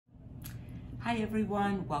Hi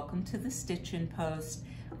everyone, welcome to the Stitchin Post.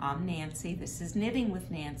 I'm Nancy, this is Knitting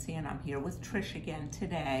with Nancy, and I'm here with Trish again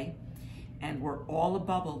today. And we're all a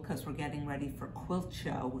bubble because we're getting ready for Quilt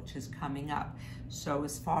Show, which is coming up. So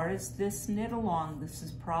as far as this knit along, this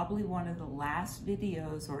is probably one of the last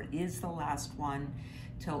videos, or is the last one,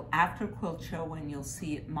 till after Quilt Show when you'll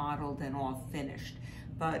see it modeled and all finished.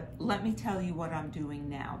 But let me tell you what I'm doing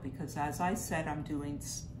now, because as I said, I'm doing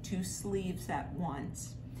 2 sleeves at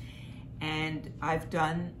once. And I've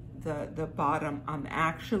done the bottom. I'm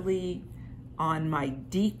actually on my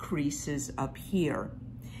decreases up here.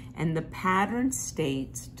 And the pattern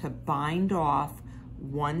states to bind off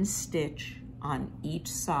 1 stitch on each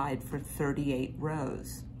side for 38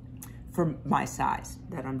 rows for my size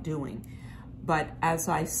that I'm doing. But as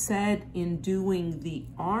I said in doing the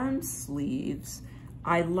arm sleeves,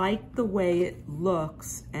 I like the way it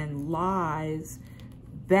looks and lies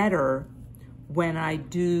better when I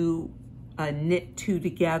do a knit 2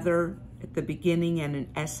 together at the beginning and an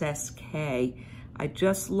SSK. I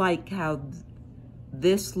just like how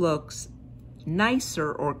this looks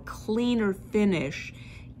nicer or cleaner finish,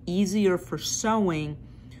 easier for sewing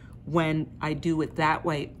when I do it that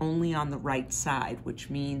way only on the right side, which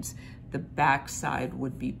means the back side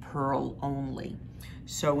would be purl only.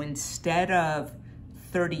 So instead of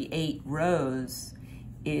 38 rows,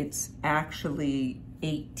 it's actually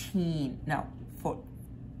 18, no,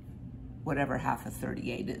 whatever half of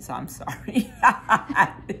 38 is, I'm sorry.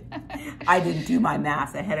 I didn't do my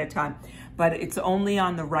math ahead of time, but it's only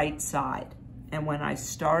on the right side. And when I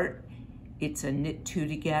start, it's a knit 2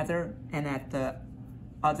 together, and at the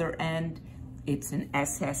other end, it's an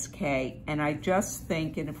SSK. And I just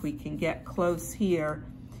think, and if we can get close here,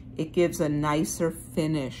 it gives a nicer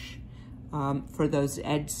finish for those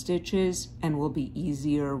edge stitches, and will be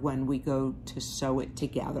easier when we go to sew it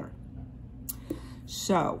together.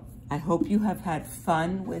 So I hope you have had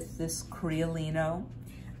fun with this Crealino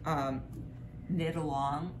knit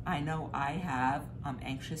along. I know I have. I'm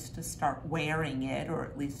anxious to start wearing it, or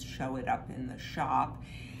at least show it up in the shop.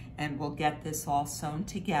 And we'll get this all sewn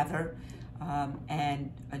together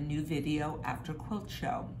and a new video after Quilt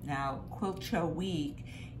Show. Now, Quilt Show week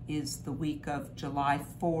is the week of July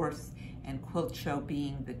 4th, and Quilt Show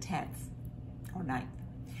being the 10th or 9th.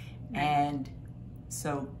 And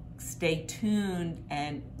so stay tuned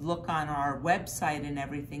and look on our website and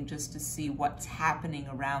everything just to see what's happening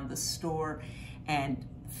around the store, and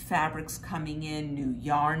fabrics coming in, new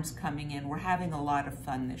yarns coming in. We're having a lot of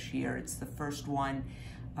fun this year. It's the first one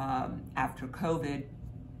after COVID,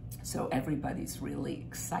 so everybody's really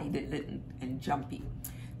excited and jumpy.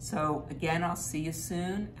 So again, I'll see you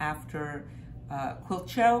soon after Quilt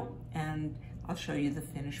Show, and I'll show you the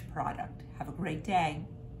finished product. Have a great day.